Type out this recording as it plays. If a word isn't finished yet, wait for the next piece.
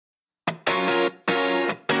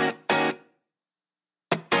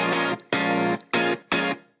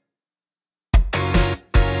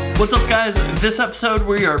What's up guys? This episode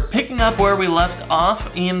we are picking up where we left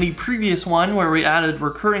off in the previous one where we added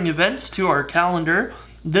recurring events to our calendar.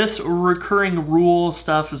 This recurring rule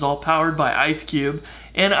stuff is all powered by IceCube,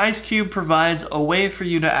 and IceCube provides a way for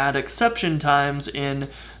you to add exception times in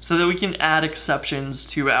so that we can add exceptions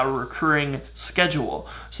to our recurring schedule.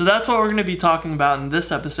 So that's what we're going to be talking about in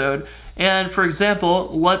this episode. And for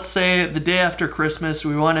example, let's say the day after Christmas,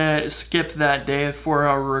 we want to skip that day for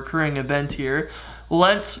our recurring event here.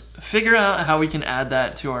 Let's figure out how we can add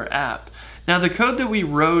that to our app. Now the code that we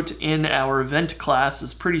wrote in our event class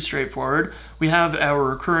is pretty straightforward. We have our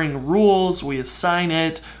recurring rules, we assign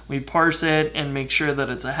it, we parse it and make sure that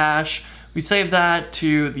it's a hash. We save that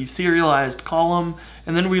to the serialized column,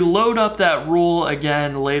 and then we load up that rule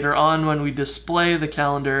again later on when we display the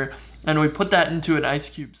calendar, and we put that into an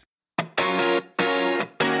IceCube.